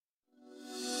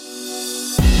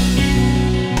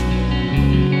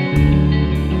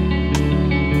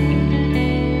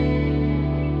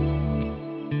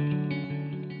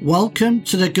Welcome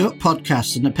to the Gut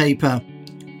Podcast and the paper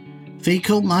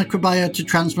Fecal Microbiota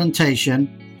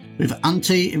Transplantation with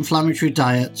Anti-Inflammatory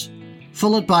Diet,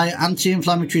 followed by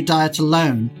anti-inflammatory diet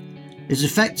alone, is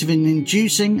effective in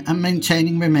inducing and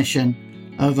maintaining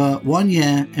remission over 1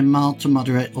 year in mild to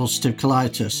moderate ulcerative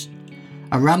colitis,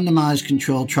 a randomised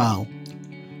controlled trial,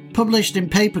 published in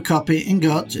paper copy in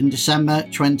Gut in December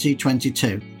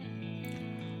 2022.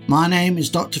 My name is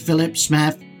Dr. Philip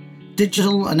Smith,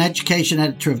 Digital and Education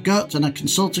Editor of Gut and a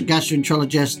Consultant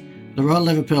Gastroenterologist at the Royal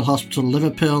Liverpool Hospital,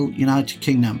 Liverpool, United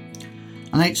Kingdom.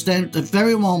 And I extend a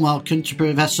very warm welcome to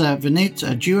Professor Vinit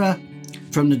Ajua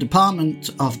from the Department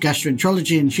of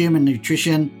Gastroenterology and Human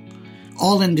Nutrition,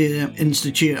 All India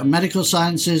Institute of Medical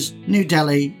Sciences, New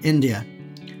Delhi, India.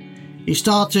 He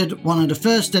started one of the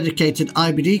first dedicated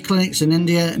IBD clinics in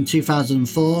India in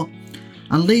 2004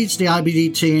 and leads the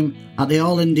IBD team at the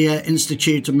All India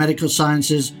Institute of Medical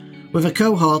Sciences with a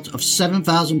cohort of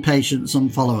 7,000 patients on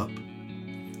follow-up.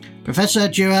 Professor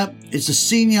Ajua is the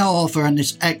senior author on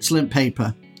this excellent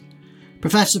paper.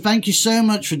 Professor, thank you so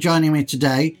much for joining me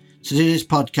today to do this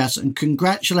podcast, and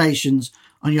congratulations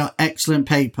on your excellent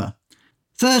paper.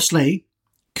 Firstly,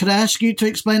 could I ask you to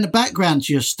explain the background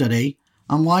to your study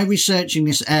and why researching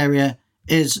this area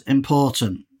is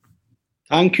important?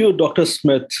 Thank you, Dr.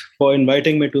 Smith, for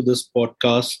inviting me to this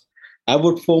podcast. I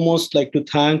would foremost like to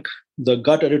thank the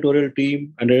Gut editorial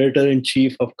team and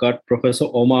editor-in-chief of Gut, Professor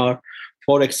Omar,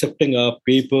 for accepting our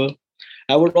paper.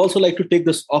 I would also like to take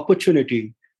this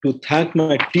opportunity to thank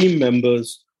my team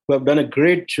members who have done a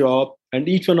great job, and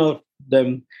each one of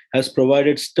them has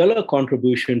provided stellar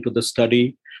contribution to the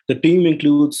study. The team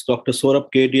includes Dr.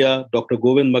 Saurabh Kedia, Dr.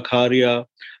 Govind Makharia,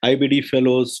 IBD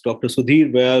Fellows, Dr.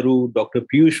 Sudhir Vayaru, Dr.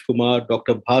 Piyush Kumar,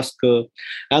 Dr. Bhaskar,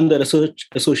 and the research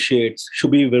associates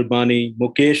Shubhi Virmani,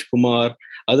 Mukesh Kumar,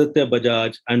 Aditya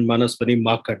Bajaj, and Manaswani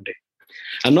Markande.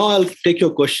 And now I'll take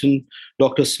your question,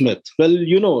 Dr. Smith. Well,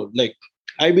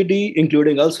 IBD,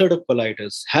 including ulcerative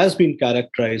colitis, has been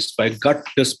characterized by gut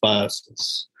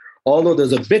dysbiosis, although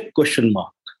there's a big question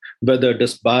mark whether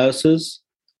dysbiosis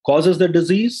causes the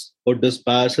disease or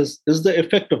dysbiosis is the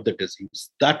effect of the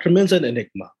disease. That remains an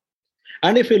enigma.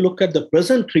 And if you look at the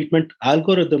present treatment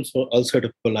algorithms for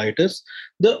ulcerative colitis,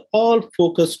 they're all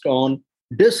focused on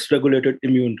dysregulated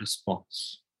immune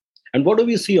response. And what do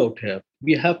we see out here?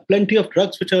 We have plenty of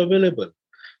drugs which are available,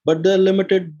 but they're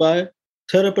limited by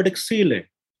therapeutic ceiling,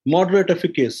 moderate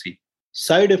efficacy,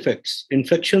 side effects,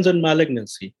 infections and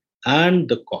malignancy, and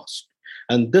the cost.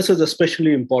 And this is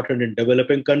especially important in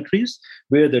developing countries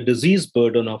where the disease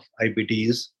burden of IBD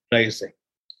is rising.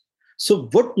 So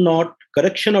would not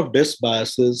correction of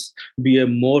dysbiosis be a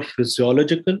more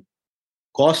physiological,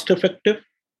 cost-effective,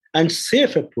 and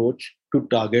safe approach to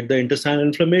target the intestinal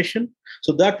inflammation?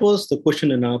 So that was the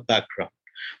question in our background.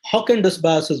 How can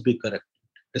dysbiosis be corrected?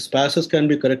 Dysbiosis can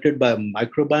be corrected by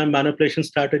microbiome manipulation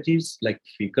strategies like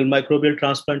fecal microbial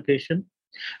transplantation,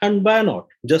 and why not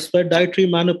just by dietary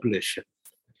manipulation?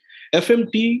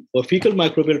 FMT, or fecal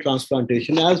microbial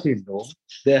transplantation, as we know,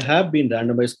 there have been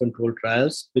randomized controlled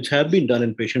trials which have been done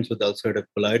in patients with ulcerative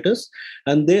colitis,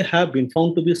 and they have been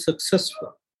found to be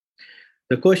successful.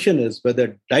 The question is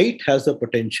whether diet has the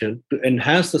potential to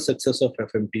enhance the success of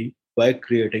FMT by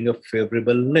creating a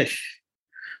favorable niche.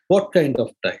 What kind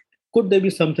of diet? Could there be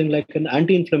something like an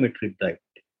anti-inflammatory diet?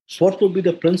 What would be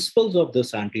the principles of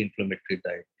this anti-inflammatory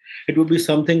diet? It would be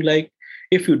something like,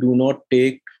 if you do not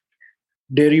take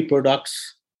dairy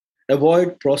products,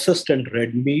 avoid processed and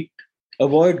red meat,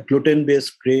 avoid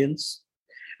gluten-based grains,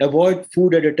 avoid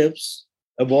food additives,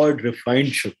 avoid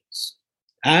refined sugars,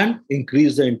 and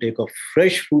increase the intake of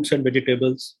fresh fruits and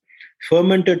vegetables,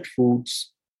 fermented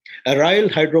foods,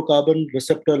 aryl hydrocarbon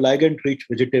receptor ligand-rich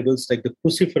vegetables like the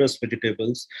cruciferous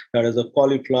vegetables, that is, the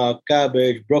cauliflower,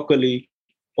 cabbage, broccoli,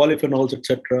 polyphenols,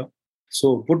 etc.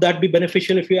 So would that be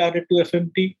beneficial if we add it to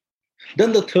FMT?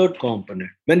 Then the third component,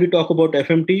 when we talk about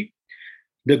FMT,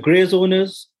 the gray zone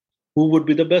is who would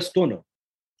be the best donor.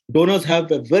 Donors have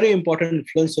a very important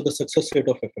influence on the success rate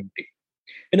of FMT.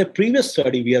 In a previous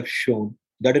study, we have shown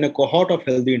that in a cohort of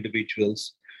healthy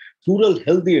individuals, rural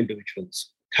healthy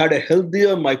individuals had a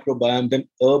healthier microbiome than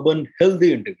urban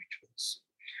healthy individuals.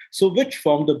 So which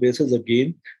formed the basis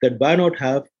again that why not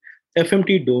have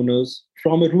FMT donors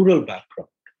from a rural background?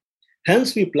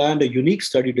 Hence, we planned a unique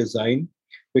study design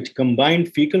which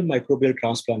combined fecal microbial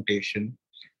transplantation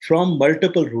from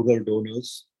multiple rural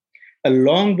donors,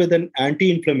 along with an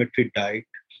anti-inflammatory diet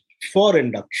for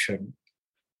induction,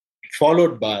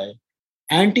 followed by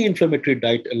anti-inflammatory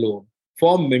diet alone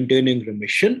for maintaining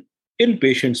remission in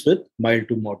patients with mild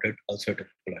to moderate ulcerative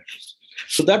colitis.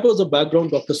 So that was the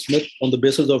background, Dr. Smith, on the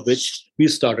basis of which we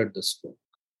started this work.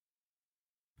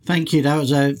 Thank you. That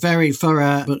was a very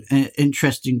thorough but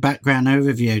interesting background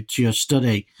overview to your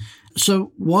study.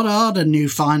 So what are the new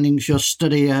findings your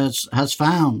study has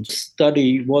found? The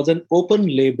study was an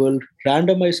open-label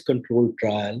randomized controlled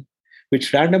trial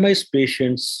which randomized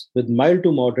patients with mild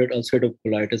to moderate ulcerative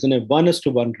colitis in a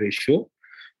 1:1 ratio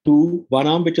to one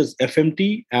arm, which is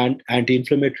FMT and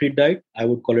anti-inflammatory diet. I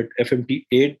would call it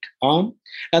FMT-AID arm.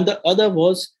 And the other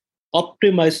was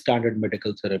optimized standard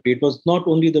medical therapy. It was not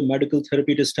only the medical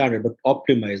therapy to standard, but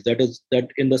optimized. That is,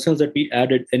 that in the sense that we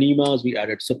added enemas, we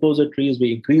added suppositories,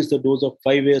 we increased the dose of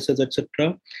 5-ASs,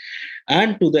 etc.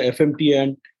 And to the FMT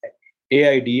and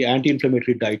AID,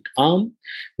 anti-inflammatory diet arm,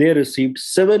 they received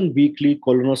 7 weekly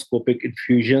colonoscopic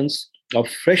infusions of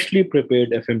freshly prepared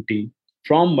FMT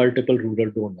from multiple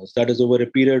rural donors. That is over a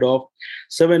period of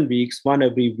 7 weeks, one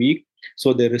every week.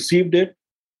 So they received it.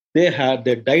 They had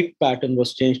their diet pattern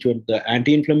was changed to the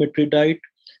anti-inflammatory diet.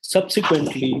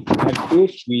 Subsequently, at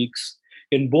 8 weeks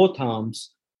in both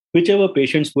arms, whichever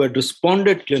patients who had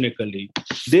responded clinically,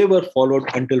 they were followed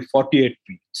until 48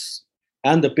 weeks.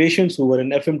 And the patients who were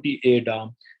in FMT-AID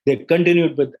arm, they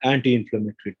continued with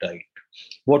anti-inflammatory diet.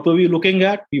 What were we looking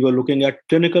at? We were looking at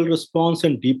clinical response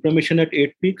and deep remission at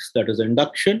 8 weeks, that is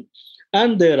induction,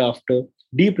 and thereafter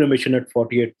deep remission at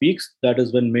 48 weeks, that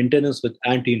is when maintenance with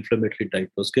anti-inflammatory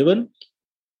diet was given.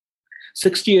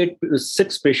 6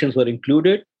 patients were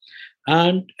included,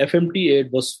 and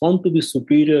FMT-AID was found to be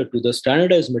superior to the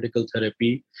standardized medical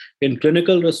therapy in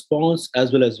clinical response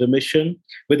as well as remission,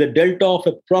 with a delta of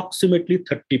approximately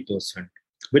 30%,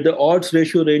 with the odds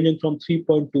ratio ranging from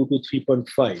 3.2 to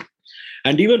 3.5.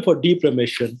 And even for deep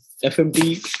remission,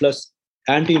 FMT plus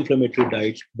anti-inflammatory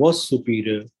diet was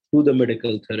superior to the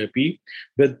medical therapy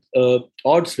with an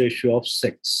odds ratio of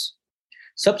 6.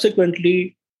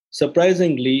 Subsequently,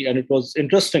 surprisingly, and it was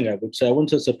interesting, I would say, I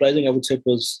wouldn't say surprising, I would say it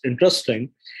was interesting,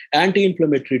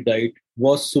 anti-inflammatory diet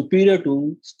was superior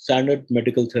to standard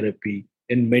medical therapy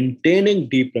in maintaining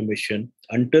deep remission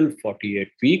until 48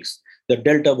 weeks. The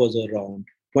delta was around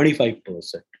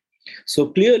 25%. So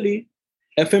clearly,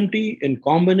 FMT in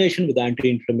combination with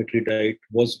anti-inflammatory diet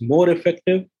was more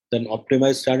effective than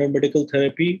optimized standard medical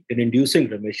therapy in inducing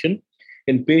remission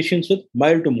in patients with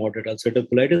mild to moderate ulcerative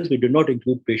colitis. We did not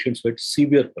include patients with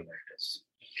severe colitis.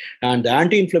 And the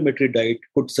anti-inflammatory diet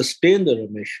could sustain the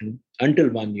remission until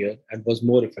 1 year and was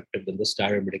more effective than the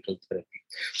standard medical therapy.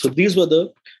 So these were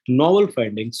the novel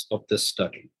findings of this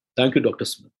study. Thank you, Dr.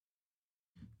 Smith.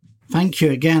 Thank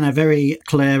you. Again, a very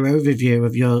clear overview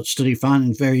of your study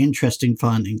findings, very interesting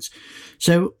findings.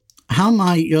 So how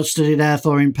might your study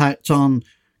therefore impact on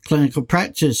clinical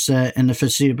practice in the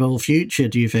foreseeable future,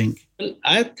 do you think? Well,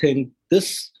 I think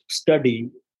this study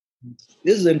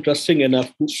is interesting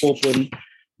enough to open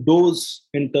doors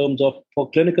in terms of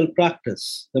for clinical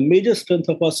practice. The major strength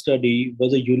of our study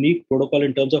was a unique protocol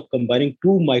in terms of combining 2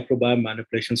 microbiome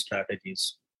manipulation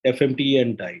strategies, FMT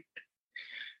and diet.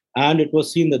 And it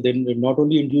was seen that they not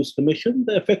only induced remission,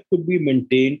 the effect could be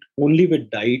maintained only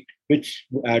with diet, which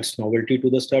adds novelty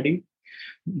to the study.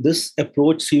 This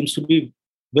approach seems to be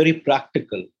very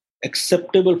practical,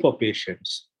 acceptable for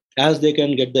patients, as they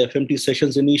can get the FMT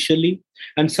sessions initially,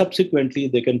 and subsequently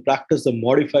they can practice the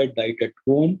modified diet at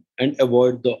home and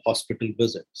avoid the hospital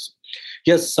visits.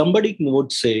 Yes, somebody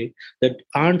would say that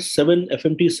aren't 7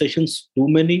 FMT sessions too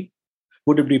many?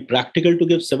 Would it be practical to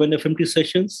give 7 FMT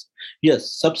sessions?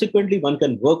 Yes, subsequently one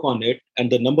can work on it and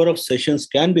the number of sessions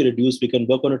can be reduced. We can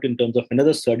work on it in terms of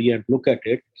another study and look at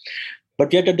it.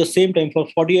 But yet at the same time, for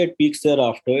 48 weeks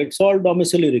thereafter, it's all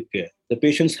domiciliary care. The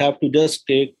patients have to just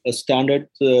take a standard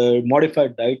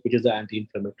modified diet, which is the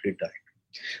anti-inflammatory diet.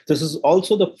 This is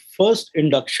also the first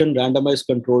induction randomized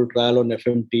controlled trial on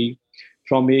FMT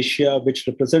from Asia, which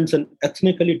represents an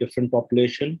ethnically different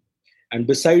population. And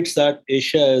besides that,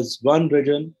 Asia is one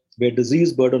region where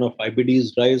disease burden of IBD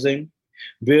is rising,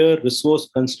 where resource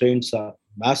constraints are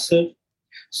massive.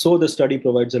 So the study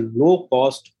provides a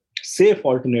low-cost, safe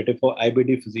alternative for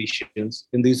IBD physicians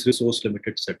in these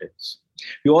resource-limited settings.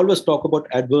 We always talk about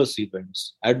adverse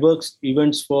events. Adverse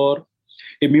events for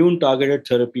immune-targeted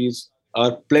therapies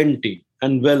are plenty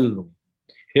and well-known.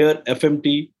 Here,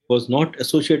 FMT was not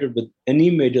associated with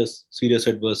any major serious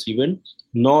adverse event,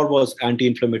 nor was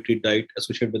anti-inflammatory diet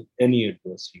associated with any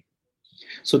adverse event.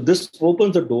 So this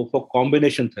opens the door for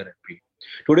combination therapy.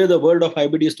 Today, the world of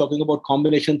IBD is talking about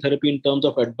combination therapy in terms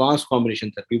of advanced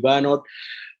combination therapy. Why not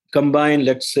combine,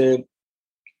 let's say,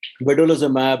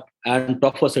 vedolizumab and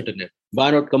tofacitinib?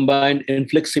 Why not combine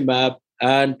infliximab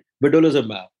and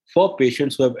vedolizumab for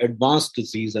patients who have advanced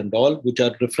disease and all, which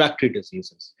are refractory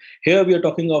diseases? Here we are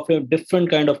talking of a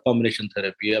different kind of combination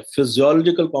therapy, a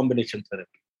physiological combination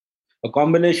therapy, a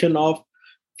combination of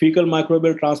fecal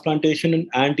microbial transplantation and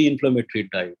anti-inflammatory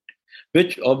diet,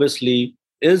 which obviously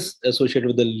is associated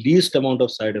with the least amount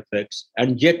of side effects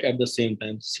and yet at the same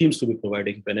time seems to be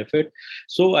providing benefit.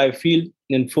 So I feel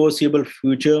in foreseeable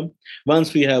future,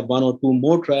 once we have one or two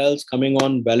more trials coming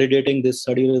on validating this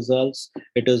study results,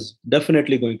 it is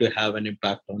definitely going to have an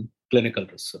impact on clinical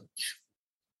research.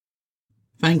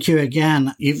 Thank you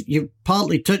again. You've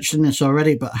partly touched on this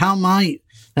already, but how might,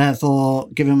 therefore,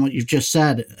 given what you've just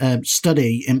said,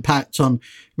 study impact on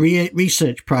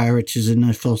research priorities in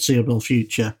the foreseeable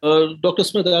future? Dr.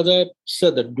 Smith, as I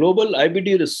said, that global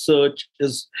IBD research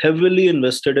is heavily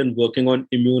invested in working on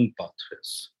immune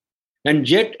pathways. And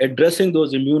yet, addressing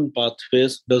those immune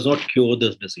pathways does not cure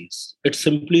this disease. It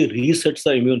simply resets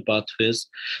the immune pathways.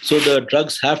 So the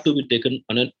drugs have to be taken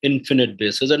on an infinite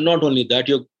basis. And not only that,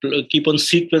 you keep on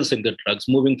sequencing the drugs,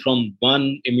 moving from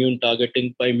one immune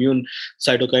targeting by immune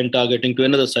cytokine targeting to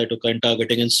another cytokine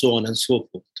targeting, and so on and so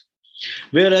forth.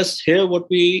 Whereas here, what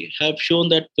we have shown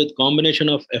that with combination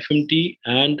of FMT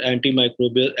and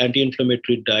antimicrobial,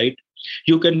 anti-inflammatory diet,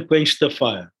 you can quench the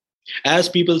fire. As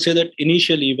people say that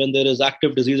initially when there is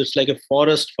active disease, it's like a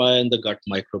forest fire in the gut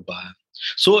microbiome.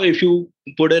 So if you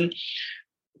put in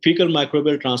fecal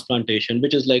microbial transplantation,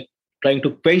 which is like trying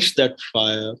to quench that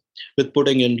fire with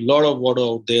putting in a lot of water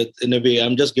out there, in a way,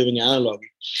 I'm just giving an analogy.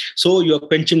 So you're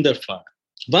quenching the fire.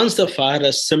 Once the fire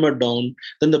has simmered down,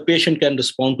 then the patient can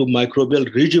respond to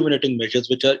microbial rejuvenating measures,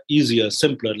 which are easier,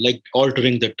 simpler, like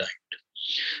altering the diet.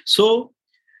 So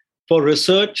for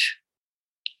research,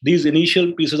 these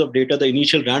initial pieces of data, the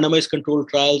initial randomized control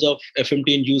trials of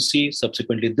FMT and UC,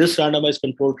 subsequently this randomized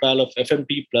control trial of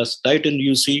FMT plus diet and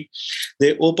UC,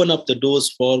 they open up the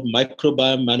doors for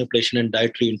microbiome manipulation and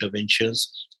dietary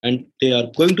interventions. And they are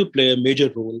going to play a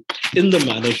major role in the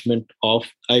management of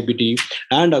IBD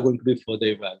and are going to be further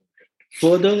evaluated.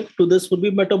 Further to this would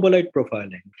be metabolite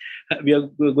profiling.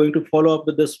 We're going to follow up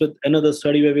with this with another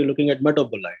study where we're looking at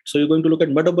metabolite. So you're going to look at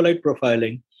metabolite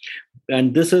profiling.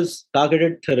 And this is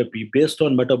targeted therapy based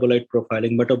on metabolite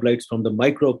profiling, metabolites from the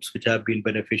microbes which have been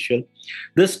beneficial.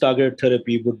 This targeted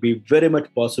therapy would be very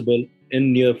much possible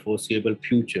in near foreseeable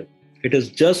future. It is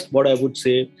just what I would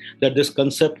say that this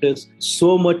concept is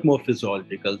so much more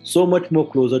physiological, so much more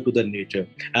closer to the nature.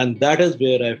 And that is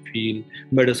where I feel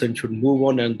medicine should move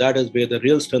on. And that is where the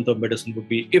real strength of medicine would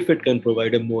be if it can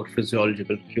provide a more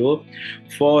physiological cure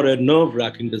for a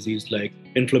nerve-wracking disease like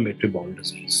inflammatory bowel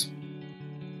disease.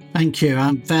 Thank you.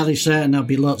 I'm fairly certain there'll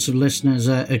be lots of listeners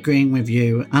agreeing with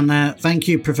you. And thank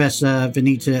you, Professor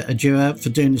Vinita Ajua, for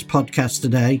doing this podcast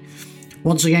today.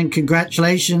 Once again,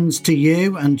 congratulations to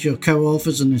you and your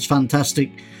co-authors on this fantastic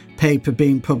paper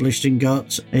being published in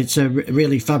Gut. It's a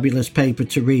really fabulous paper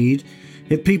to read.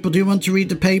 If people do want to read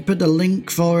the paper, the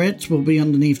link for it will be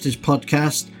underneath this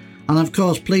podcast. And of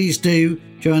course, please do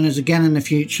join us again in the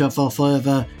future for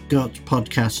further Gut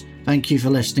podcasts. Thank you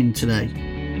for listening today.